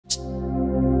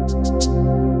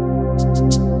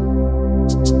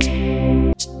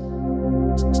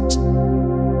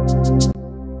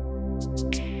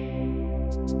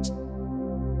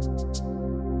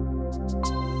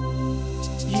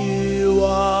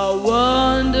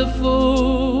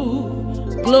wonderful,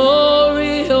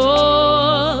 glorious,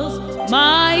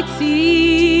 mighty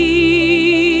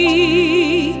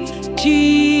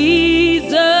Jesus,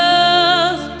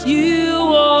 you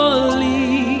are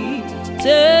lifted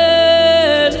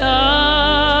high.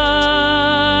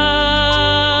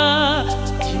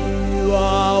 You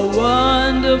are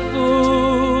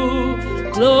wonderful,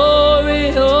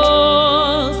 glorious,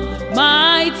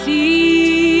 mighty.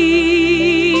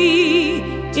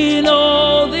 In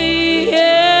all the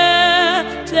air,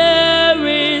 there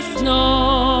is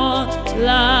none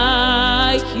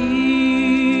like you.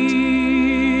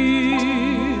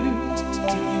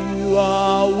 You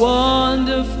are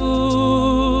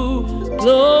wonderful,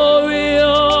 glorious,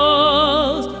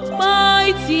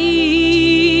 mighty.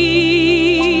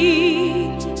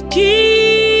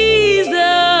 Jesus,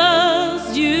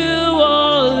 you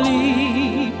are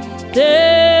lifted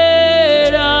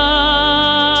high.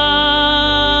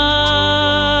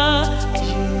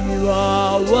 You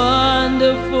are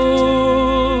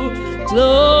wonderful,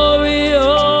 glorious,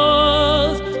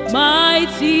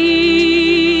 mighty.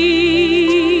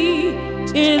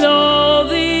 In all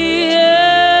the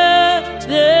air,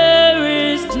 there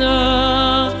is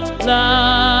none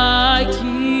like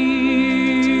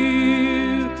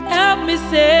you. Help me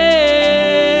say,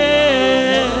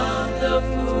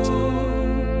 wonderful,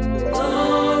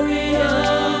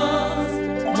 glorious,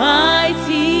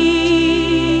 mighty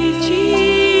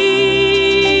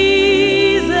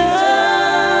Jesus,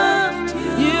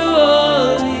 you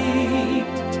are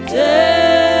lifted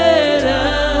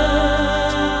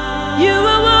high. You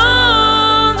are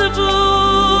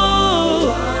wonderful,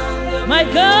 my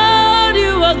God,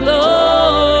 you are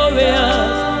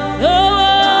glorious. No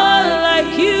one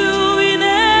like you in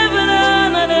heaven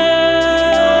and on earth.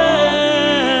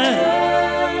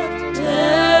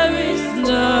 There is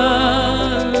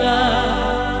none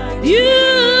like you.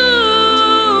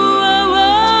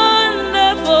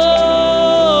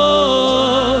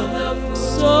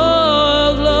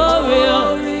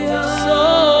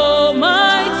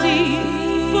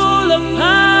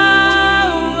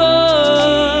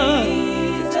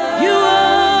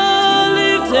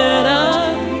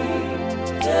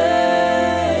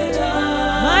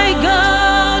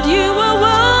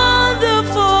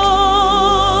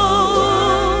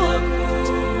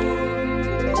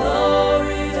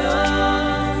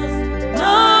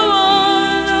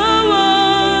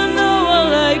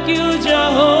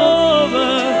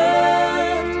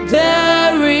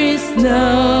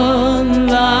 None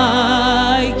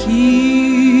like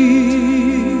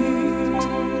you.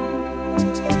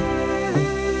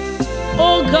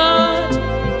 Oh God,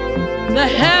 the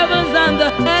heavens and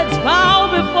the earth bow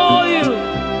before you.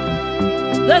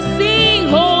 They sing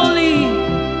holy,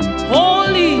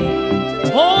 holy,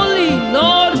 holy,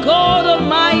 Lord God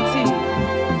Almighty,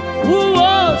 who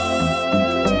was,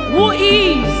 who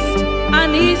is,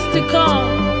 and is to come.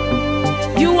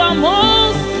 You are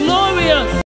most glorious.